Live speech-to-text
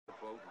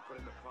boat and put it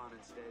in the pond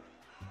instead?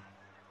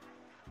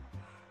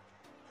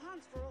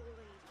 Pond's for old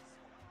ladies.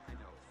 I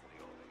know it's for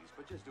the old ladies,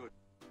 but just do it.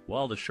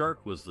 While the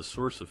shark was the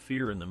source of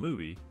fear in the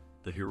movie,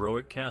 the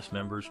heroic cast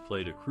members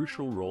played a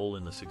crucial role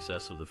in the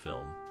success of the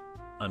film.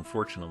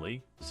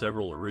 Unfortunately,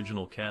 several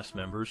original cast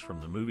members from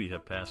the movie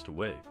have passed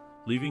away,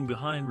 leaving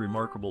behind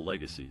remarkable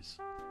legacies.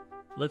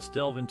 Let's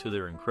delve into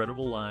their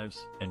incredible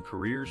lives and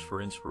careers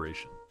for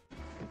inspiration.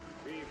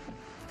 Beef,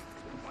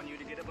 I want you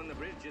to get up on the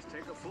bridge, just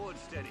take a forward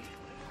steady.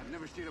 I've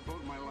never steered a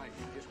boat in my life.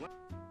 Just one.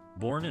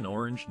 Born in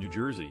Orange, New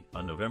Jersey,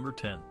 on November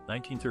 10,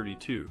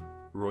 1932,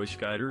 Roy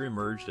Scheider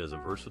emerged as a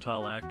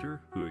versatile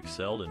actor who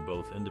excelled in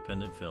both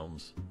independent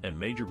films and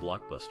major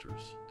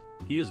blockbusters.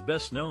 He is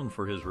best known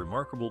for his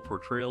remarkable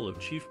portrayal of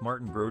Chief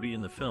Martin Brody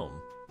in the film,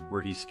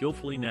 where he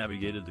skillfully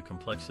navigated the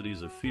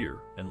complexities of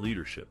fear and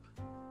leadership.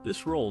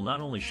 This role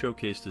not only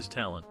showcased his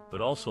talent, but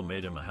also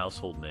made him a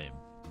household name.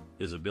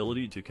 His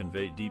ability to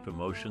convey deep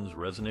emotions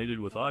resonated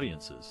with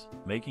audiences,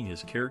 making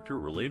his character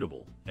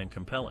relatable and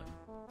compelling.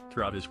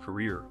 Throughout his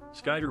career,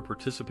 Scheider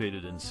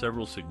participated in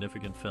several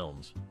significant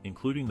films,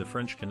 including The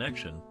French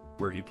Connection,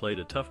 where he played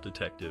a tough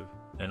detective,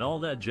 and All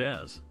That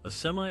Jazz, a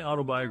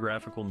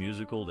semi-autobiographical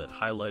musical that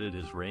highlighted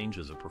his range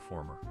as a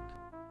performer.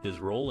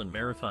 His role in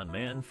Marathon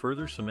Man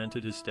further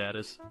cemented his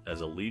status as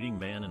a leading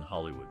man in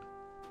Hollywood.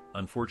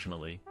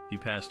 Unfortunately, he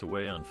passed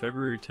away on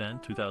February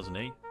 10,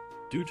 2008,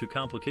 due to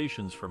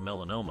complications from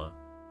melanoma,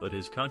 but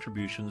his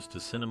contributions to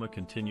cinema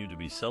continue to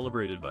be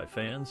celebrated by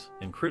fans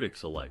and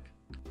critics alike.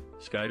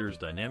 Scheider's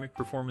dynamic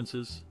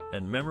performances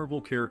and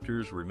memorable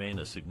characters remain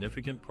a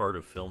significant part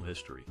of film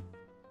history.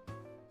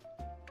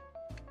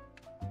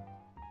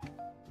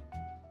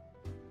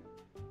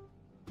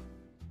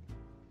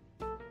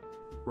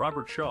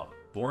 Robert Shaw,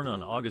 born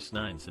on August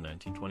 9,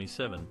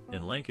 1927,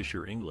 in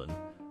Lancashire, England,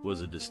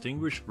 was a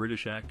distinguished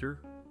British actor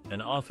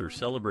and author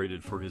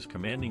celebrated for his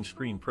commanding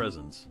screen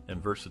presence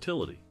and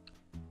versatility.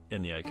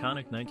 In the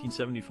iconic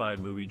 1975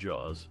 movie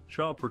Jaws,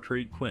 Shaw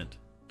portrayed Quint,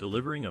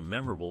 delivering a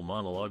memorable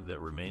monologue that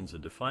remains a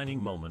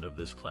defining moment of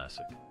this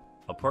classic.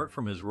 Apart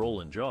from his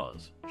role in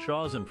Jaws,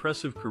 Shaw's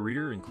impressive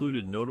career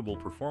included notable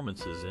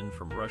performances in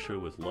From Russia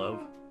with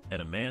Love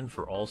and A Man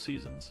for All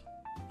Seasons.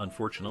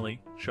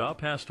 Unfortunately, Shaw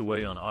passed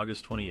away on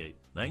August 28,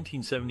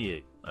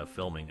 1978, while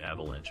filming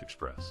Avalanche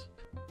Express.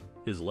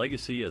 His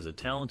legacy as a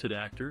talented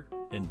actor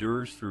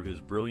endures through his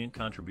brilliant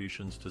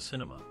contributions to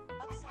cinema.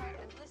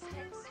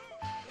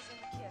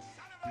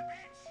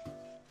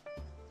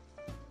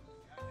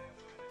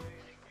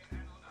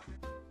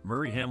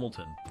 Murray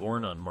Hamilton,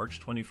 born on March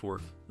 24,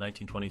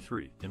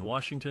 1923, in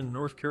Washington,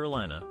 North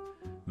Carolina,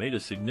 made a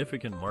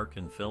significant mark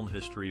in film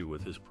history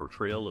with his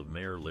portrayal of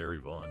Mayor Larry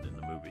Vaughn in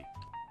the movie.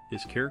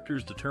 His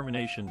character's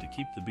determination to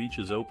keep the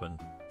beaches open,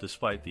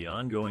 despite the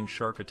ongoing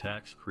shark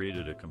attacks,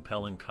 created a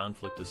compelling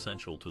conflict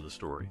essential to the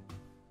story.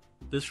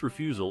 This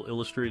refusal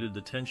illustrated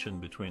the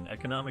tension between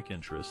economic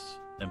interests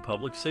and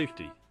public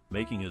safety,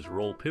 making his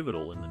role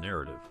pivotal in the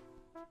narrative.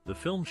 The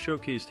film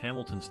showcased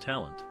Hamilton's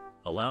talent,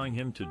 allowing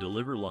him to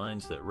deliver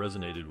lines that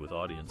resonated with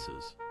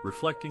audiences,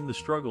 reflecting the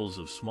struggles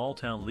of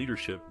small-town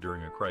leadership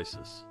during a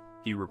crisis.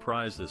 He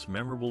reprised this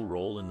memorable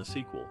role in the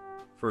sequel,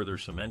 further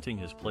cementing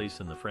his place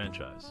in the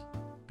franchise.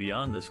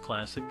 Beyond this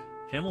classic,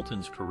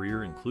 Hamilton's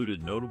career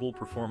included notable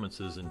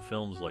performances in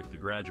films like The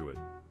Graduate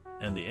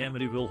and The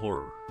Amityville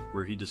Horror,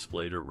 where he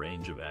displayed a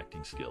range of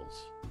acting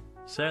skills.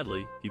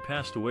 Sadly, he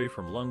passed away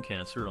from lung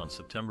cancer on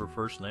September 1,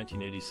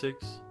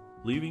 1986,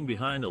 leaving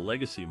behind a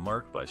legacy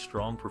marked by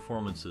strong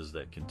performances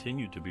that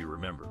continue to be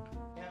remembered.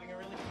 You're having a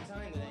really good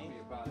time today. Tell me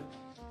about it.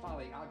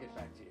 Polly, I'll get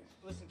back to you.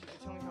 Listen, could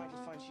you tell me how I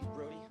can find Chief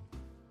Brody?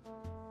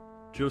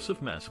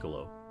 Joseph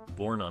Mascolo,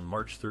 born on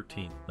March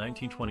 13,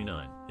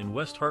 1929, in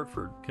West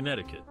Hartford,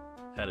 Connecticut,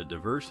 had a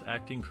diverse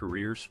acting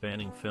career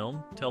spanning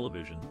film,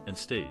 television, and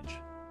stage.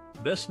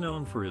 Best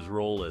known for his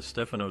role as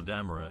Stefano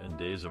Damara in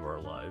Days of Our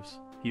Lives,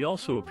 he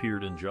also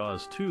appeared in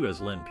Jaws 2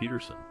 as Len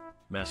Peterson.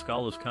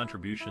 Mascolo's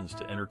contributions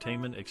to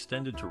entertainment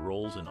extended to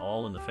roles in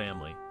All in the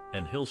Family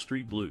and Hill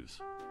Street Blues.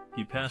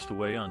 He passed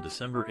away on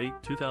December 8,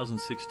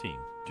 2016,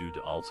 due to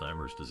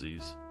Alzheimer's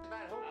disease.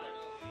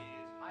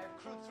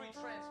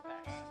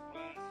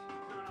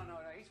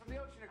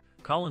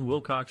 Colin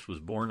Wilcox was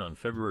born on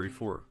February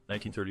 4,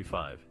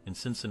 1935, in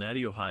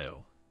Cincinnati,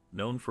 Ohio,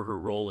 known for her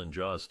role in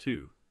Jaws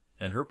 2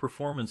 and her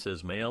performance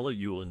as Mayella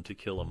Ewell in To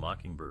Kill a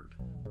Mockingbird.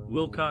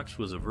 Wilcox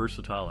was a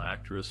versatile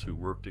actress who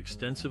worked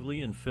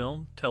extensively in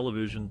film,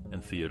 television,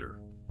 and theater.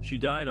 She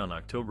died on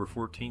October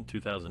 14,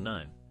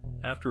 2009,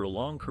 after a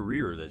long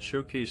career that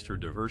showcased her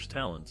diverse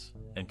talents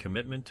and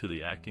commitment to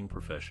the acting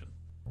profession.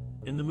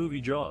 In the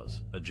movie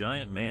Jaws, a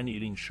giant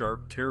man-eating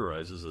shark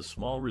terrorizes a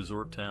small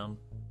resort town,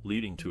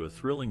 leading to a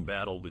thrilling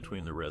battle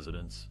between the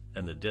residents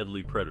and the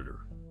deadly predator.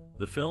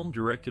 The film,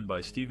 directed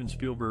by Steven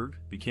Spielberg,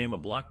 became a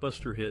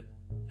blockbuster hit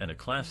and a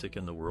classic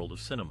in the world of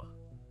cinema.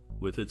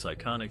 With its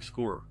iconic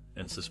score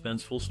and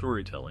suspenseful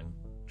storytelling,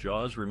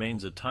 Jaws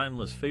remains a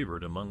timeless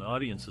favorite among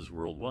audiences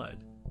worldwide,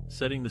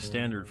 setting the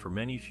standard for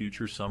many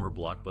future summer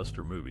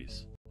blockbuster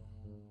movies.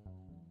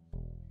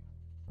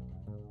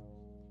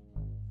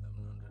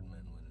 700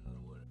 men went into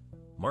the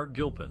Mark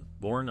Gilpin,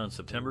 born on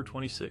September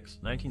 26,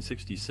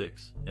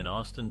 1966, in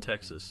Austin,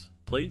 Texas,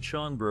 played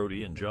Sean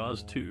Brody in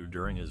Jaws 2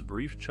 during his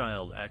brief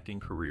child acting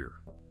career.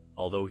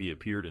 Although he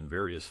appeared in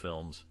various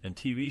films and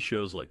TV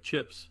shows like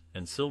Chips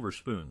and Silver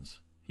Spoons,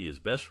 he is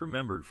best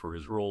remembered for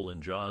his role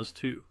in Jaws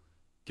 2.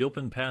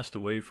 Gilpin passed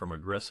away from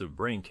aggressive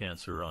brain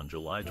cancer on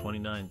July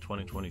 29,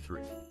 2023.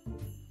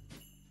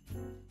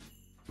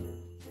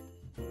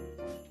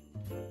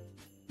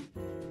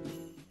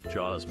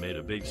 Jaws made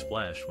a big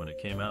splash when it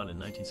came out in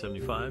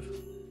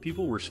 1975.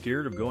 People were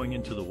scared of going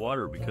into the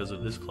water because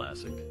of this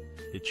classic.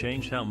 It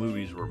changed how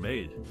movies were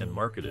made and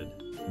marketed.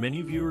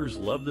 Many viewers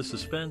loved the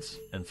suspense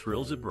and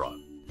thrills it brought.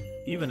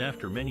 Even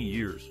after many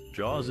years,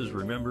 Jaws is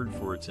remembered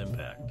for its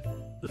impact.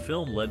 The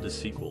film led to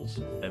sequels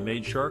and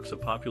made sharks a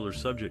popular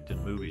subject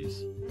in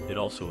movies. It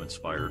also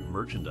inspired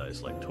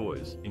merchandise like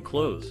toys and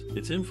clothes.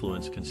 Its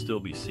influence can still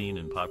be seen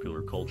in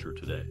popular culture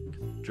today.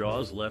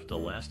 Jaws left a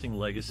lasting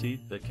legacy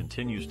that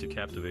continues to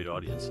captivate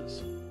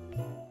audiences.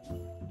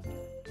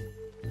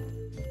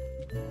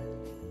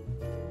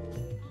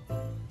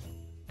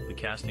 The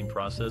casting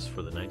process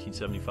for the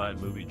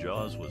 1975 movie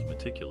Jaws was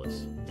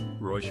meticulous.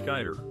 Roy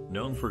Scheider,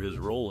 known for his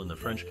role in The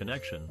French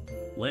Connection,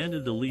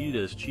 landed the lead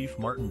as Chief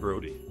Martin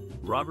Brody.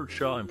 Robert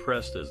Shaw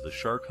impressed as the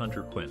shark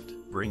hunter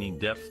Quint, bringing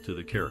depth to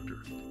the character.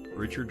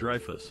 Richard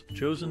Dreyfuss,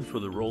 chosen for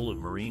the role of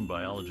marine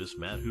biologist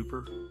Matt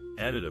Hooper,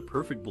 added a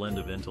perfect blend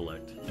of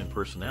intellect and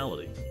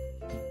personality.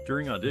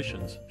 During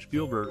auditions,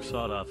 Spielberg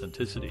sought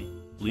authenticity,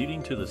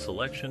 leading to the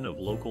selection of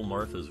local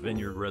Martha's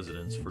Vineyard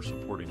residents for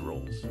supporting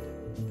roles.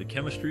 The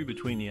chemistry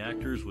between the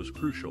actors was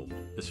crucial,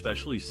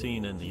 especially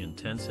seen in the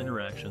intense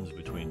interactions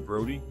between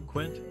Brody,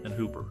 Quint, and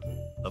Hooper.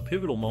 A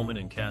pivotal moment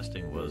in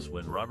casting was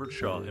when Robert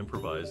Shaw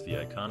improvised the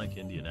iconic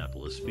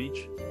Indianapolis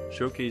speech,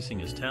 showcasing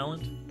his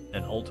talent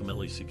and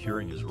ultimately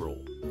securing his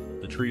role.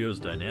 The trio's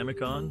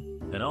dynamic on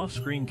and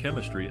off-screen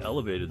chemistry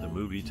elevated the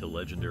movie to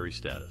legendary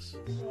status.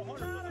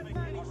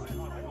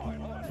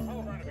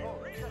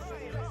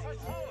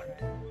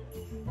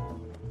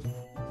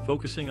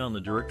 Focusing on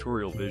the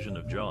directorial vision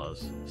of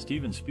Jaws,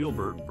 Steven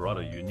Spielberg brought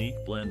a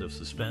unique blend of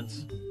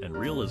suspense and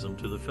realism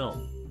to the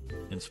film.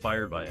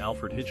 Inspired by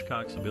Alfred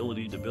Hitchcock's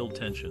ability to build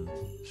tension,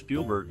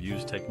 Spielberg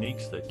used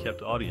techniques that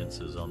kept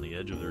audiences on the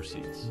edge of their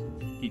seats.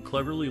 He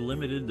cleverly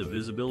limited the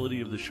visibility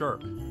of the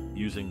shark,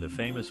 using the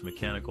famous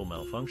mechanical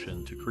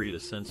malfunction to create a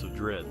sense of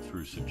dread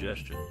through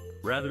suggestion,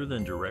 rather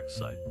than direct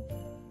sight.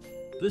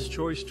 This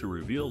choice to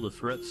reveal the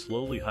threat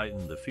slowly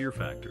heightened the fear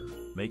factor,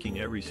 making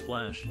every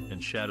splash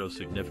and shadow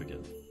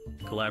significant.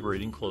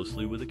 Collaborating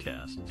closely with the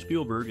cast,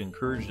 Spielberg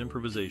encouraged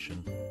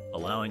improvisation,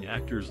 allowing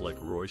actors like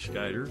Roy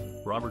Scheider,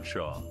 Robert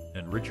Shaw,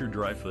 and Richard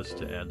Dreyfuss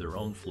to add their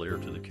own flair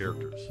to the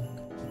characters.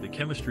 The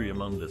chemistry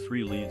among the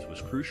three leads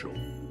was crucial.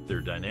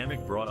 Their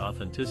dynamic brought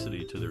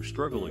authenticity to their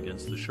struggle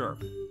against the shark.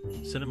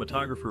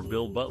 Cinematographer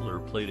Bill Butler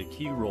played a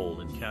key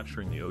role in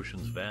capturing the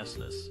ocean's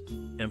vastness,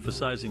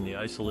 emphasizing the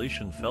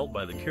isolation felt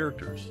by the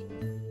characters.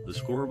 The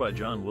score by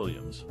John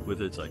Williams,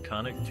 with its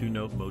iconic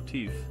two-note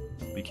motif,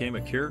 became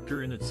a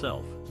character in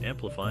itself,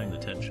 amplifying the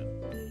tension.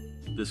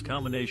 This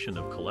combination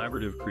of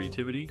collaborative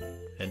creativity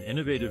and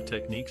innovative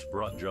techniques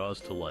brought Jaws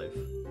to life,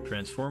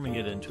 transforming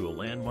it into a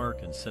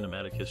landmark in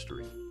cinematic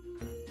history.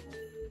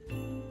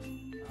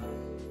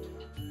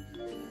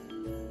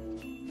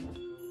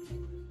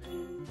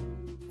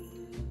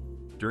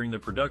 During the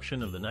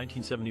production of the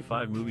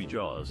 1975 movie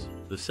Jaws,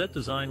 the set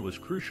design was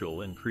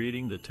crucial in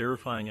creating the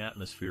terrifying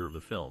atmosphere of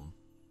the film.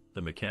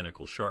 The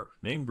mechanical shark,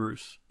 named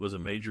Bruce, was a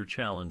major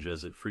challenge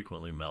as it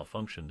frequently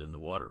malfunctioned in the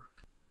water.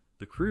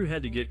 The crew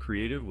had to get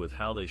creative with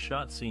how they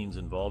shot scenes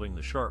involving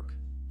the shark,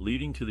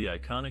 leading to the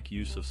iconic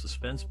use of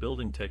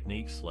suspense-building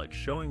techniques like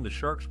showing the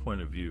shark's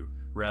point of view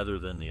rather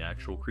than the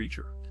actual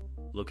creature.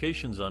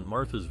 Locations on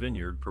Martha's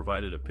Vineyard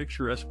provided a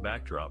picturesque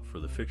backdrop for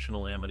the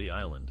fictional Amity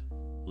Island.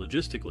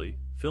 Logistically,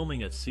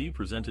 filming at sea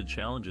presented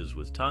challenges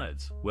with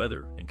tides,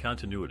 weather, and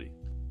continuity.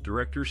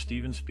 Director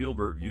Steven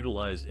Spielberg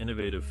utilized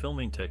innovative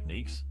filming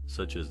techniques,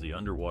 such as the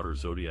underwater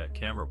Zodiac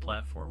camera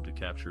platform, to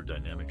capture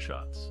dynamic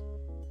shots.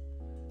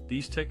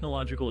 These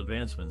technological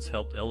advancements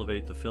helped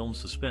elevate the film's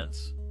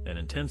suspense and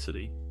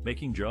intensity,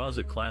 making Jaws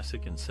a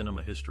classic in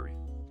cinema history.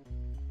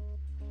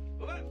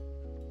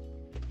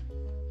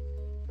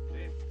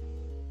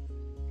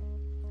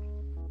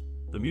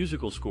 The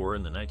musical score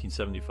in the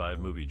 1975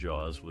 movie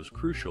Jaws was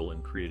crucial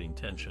in creating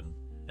tension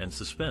and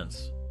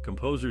suspense.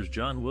 Composers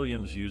John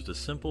Williams used a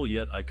simple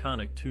yet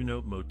iconic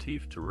two-note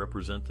motif to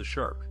represent the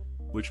shark,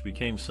 which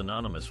became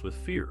synonymous with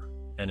fear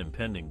and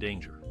impending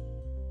danger.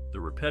 The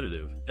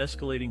repetitive,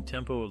 escalating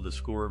tempo of the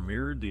score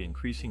mirrored the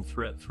increasing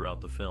threat throughout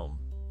the film,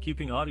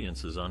 keeping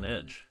audiences on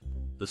edge.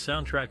 The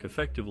soundtrack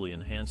effectively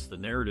enhanced the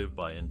narrative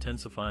by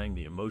intensifying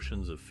the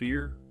emotions of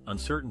fear,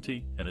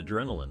 uncertainty, and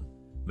adrenaline,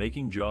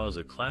 making Jaws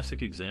a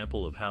classic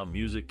example of how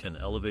music can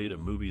elevate a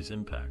movie's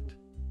impact.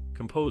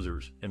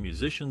 Composers and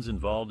musicians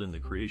involved in the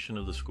creation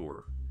of the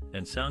score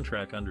and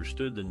soundtrack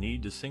understood the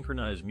need to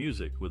synchronize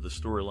music with the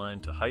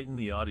storyline to heighten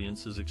the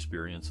audience's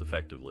experience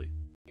effectively.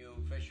 You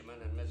fisherman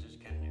and Mrs.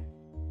 Kenya.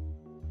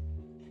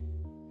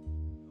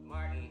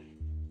 Martin,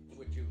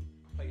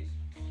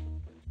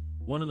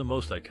 One of the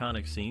most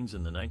iconic scenes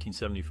in the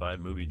 1975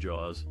 movie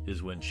Jaws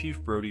is when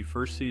Chief Brody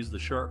first sees the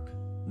shark,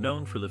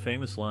 known for the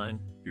famous line,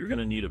 "You're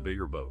gonna need a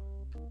bigger boat."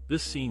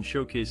 This scene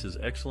showcases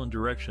excellent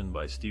direction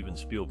by Steven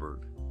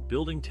Spielberg,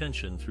 building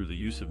tension through the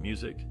use of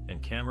music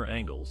and camera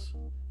angles.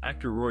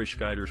 Actor Roy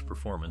Scheider's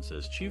performance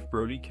as Chief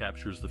Brody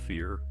captures the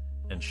fear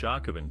and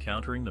shock of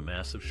encountering the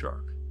massive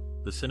shark.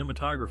 The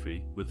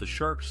cinematography, with the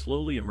shark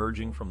slowly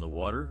emerging from the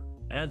water,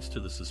 adds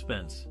to the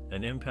suspense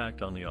and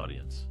impact on the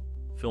audience.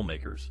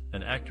 Filmmakers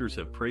and actors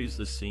have praised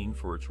this scene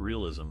for its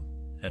realism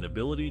and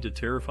ability to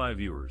terrify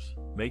viewers,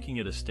 making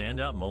it a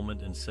standout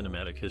moment in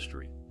cinematic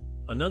history.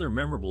 Another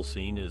memorable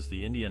scene is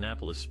the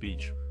Indianapolis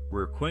speech,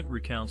 where Quint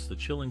recounts the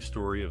chilling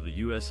story of the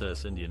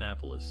USS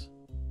Indianapolis.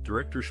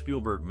 Director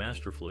Spielberg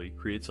masterfully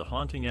creates a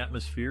haunting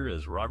atmosphere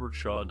as Robert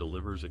Shaw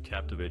delivers a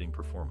captivating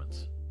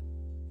performance.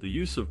 The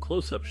use of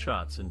close-up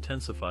shots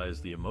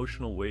intensifies the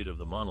emotional weight of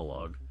the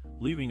monologue,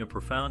 leaving a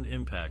profound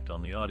impact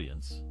on the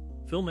audience.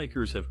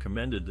 Filmmakers have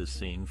commended this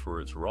scene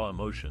for its raw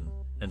emotion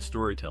and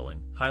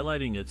storytelling,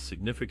 highlighting its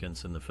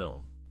significance in the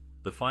film.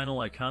 The final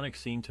iconic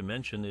scene to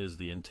mention is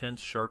the intense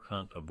shark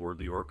hunt aboard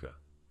the Orca.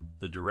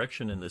 The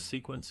direction in this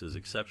sequence is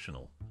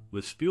exceptional,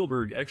 with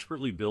Spielberg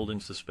expertly building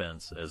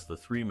suspense as the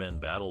three men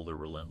battle the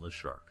relentless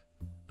shark.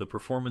 The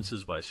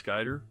performances by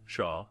Scheider,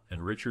 Shaw,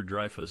 and Richard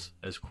Dreyfuss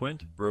as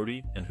Quint,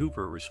 Brody, and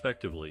Hooper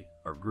respectively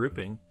are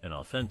gripping and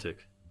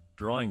authentic,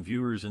 drawing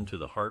viewers into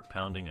the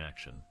heart-pounding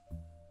action.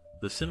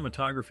 The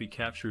cinematography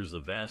captures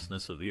the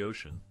vastness of the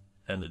ocean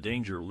and the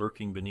danger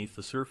lurking beneath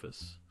the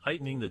surface,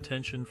 heightening the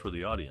tension for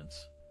the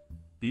audience.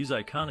 These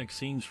iconic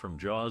scenes from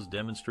Jaws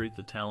demonstrate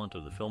the talent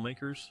of the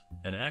filmmakers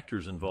and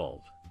actors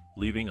involved,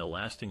 leaving a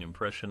lasting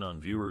impression on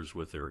viewers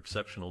with their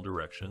exceptional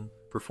direction,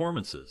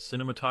 performances,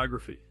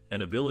 cinematography,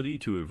 and ability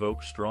to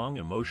evoke strong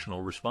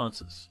emotional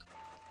responses.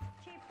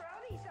 Chief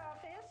Brody's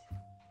office.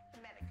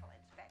 Medical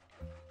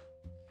inspector.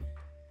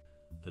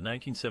 The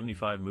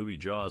 1975 movie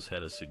Jaws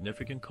had a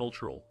significant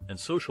cultural and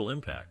social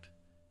impact.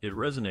 It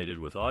resonated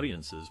with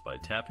audiences by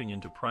tapping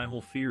into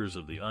primal fears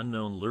of the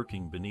unknown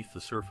lurking beneath the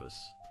surface.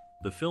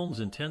 The film's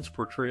intense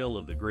portrayal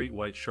of the great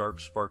white shark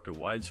sparked a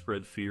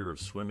widespread fear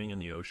of swimming in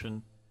the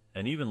ocean,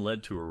 and even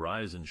led to a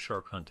rise in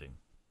shark hunting.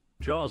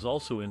 Jaws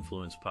also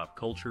influenced pop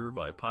culture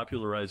by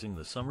popularizing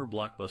the summer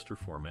blockbuster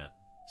format,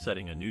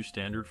 setting a new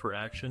standard for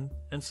action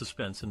and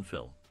suspense in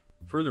film.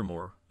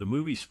 Furthermore, the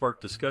movie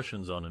sparked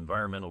discussions on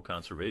environmental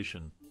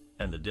conservation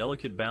and the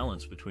delicate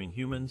balance between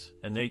humans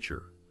and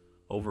nature.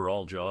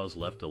 Overall, Jaws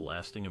left a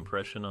lasting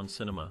impression on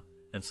cinema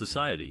and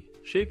society,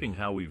 shaping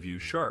how we view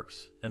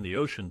sharks and the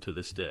ocean to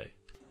this day.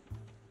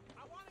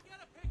 I want to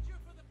get a picture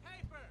for the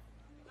paper.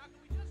 Now, can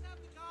we just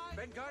have the guy?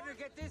 Ben Gardner,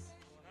 get this?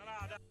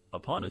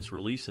 Upon its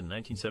release in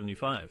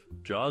 1975,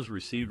 Jaws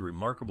received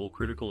remarkable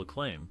critical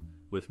acclaim,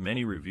 with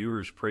many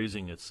reviewers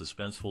praising its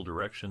suspenseful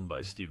direction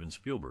by Steven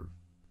Spielberg.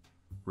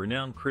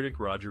 Renowned critic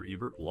Roger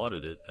Ebert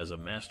lauded it as a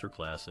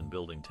masterclass in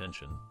building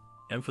tension,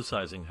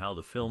 emphasizing how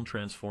the film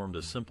transformed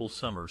a simple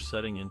summer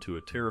setting into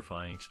a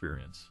terrifying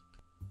experience.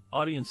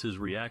 Audiences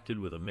reacted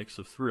with a mix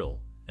of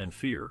thrill and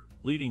fear,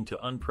 leading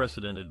to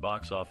unprecedented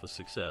box office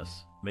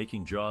success,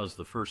 making Jaws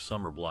the first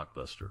summer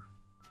blockbuster.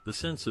 The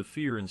sense of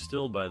fear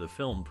instilled by the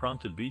film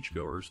prompted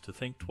beachgoers to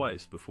think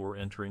twice before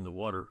entering the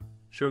water,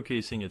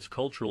 showcasing its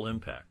cultural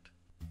impact.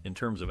 In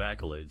terms of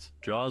accolades,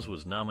 Jaws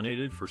was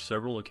nominated for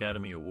several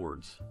Academy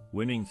Awards,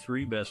 winning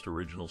 3 Best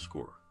Original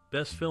Score,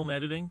 Best Film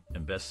Editing,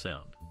 and Best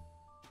Sound.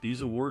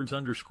 These awards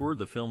underscored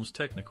the film's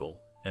technical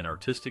and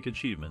artistic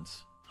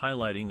achievements,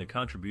 highlighting the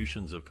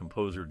contributions of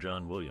composer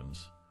John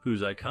Williams,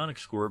 whose iconic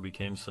score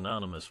became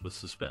synonymous with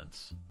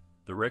suspense.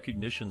 The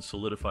recognition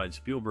solidified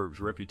Spielberg's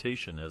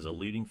reputation as a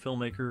leading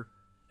filmmaker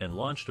and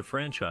launched a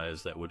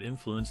franchise that would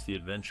influence the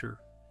adventure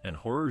and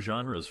horror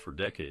genres for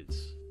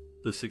decades.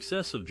 The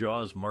success of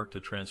Jaws marked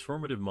a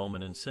transformative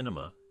moment in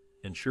cinema,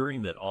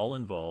 ensuring that all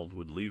involved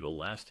would leave a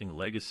lasting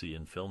legacy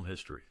in film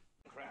history.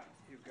 Crap,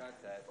 you've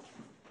got that.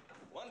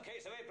 1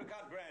 case of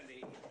apricot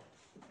brandy.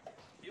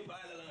 You buy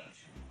the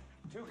lunch.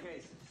 2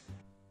 cases.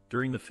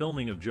 During the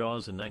filming of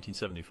Jaws in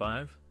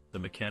 1975, the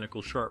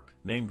mechanical shark,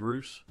 named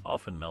Bruce,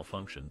 often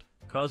malfunctioned,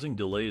 causing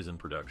delays in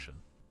production.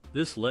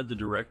 This led the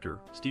director,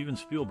 Steven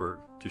Spielberg,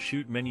 to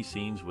shoot many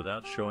scenes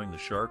without showing the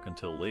shark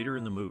until later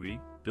in the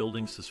movie,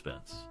 building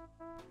suspense.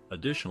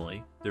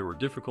 Additionally, there were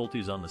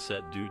difficulties on the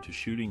set due to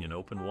shooting in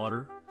open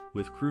water,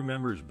 with crew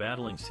members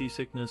battling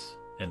seasickness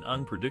and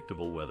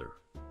unpredictable weather.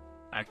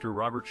 Actor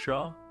Robert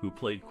Shaw, who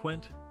played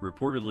Quint,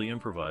 reportedly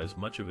improvised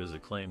much of his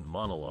acclaimed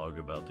monologue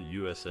about the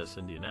USS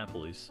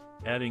Indianapolis,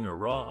 adding a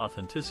raw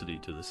authenticity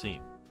to the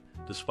scene.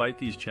 Despite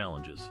these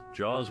challenges,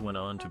 Jaws went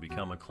on to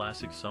become a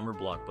classic summer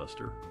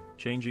blockbuster,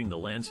 changing the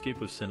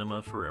landscape of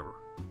cinema forever.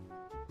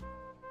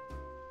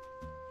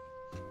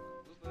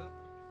 What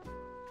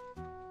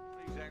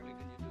exactly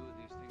can you do with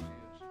these things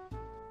you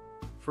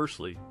use?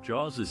 Firstly,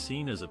 Jaws is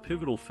seen as a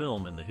pivotal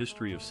film in the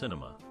history of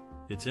cinema.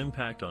 Its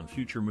impact on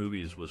future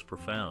movies was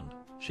profound,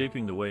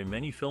 shaping the way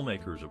many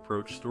filmmakers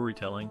approach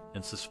storytelling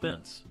and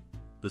suspense.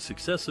 The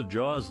success of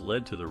Jaws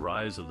led to the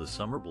rise of the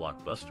summer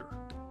blockbuster.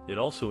 It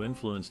also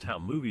influenced how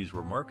movies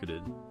were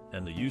marketed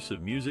and the use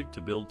of music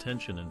to build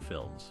tension in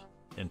films.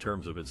 In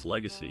terms of its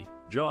legacy,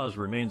 Jaws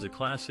remains a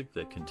classic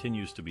that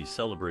continues to be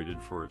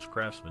celebrated for its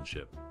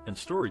craftsmanship and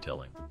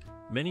storytelling.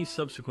 Many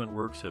subsequent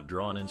works have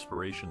drawn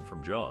inspiration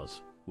from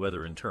Jaws,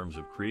 whether in terms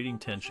of creating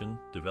tension,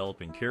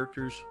 developing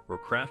characters, or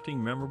crafting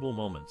memorable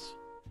moments.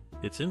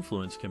 Its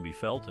influence can be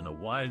felt in a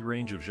wide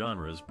range of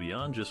genres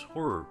beyond just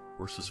horror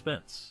or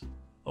suspense.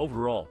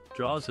 Overall,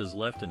 Jaws has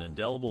left an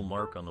indelible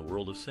mark on the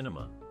world of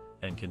cinema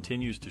and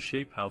continues to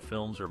shape how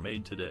films are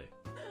made today.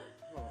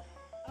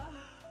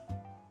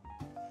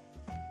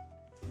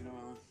 You know,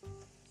 Alan,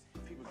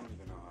 people don't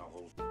even know how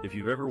old. If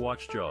you've ever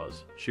watched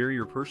Jaws, share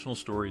your personal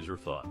stories or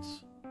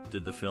thoughts.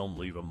 Did the film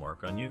leave a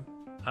mark on you?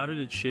 How did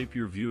it shape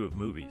your view of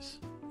movies?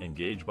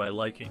 Engage by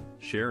liking,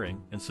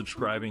 sharing, and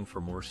subscribing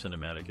for more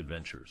cinematic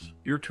adventures.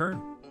 Your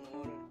turn.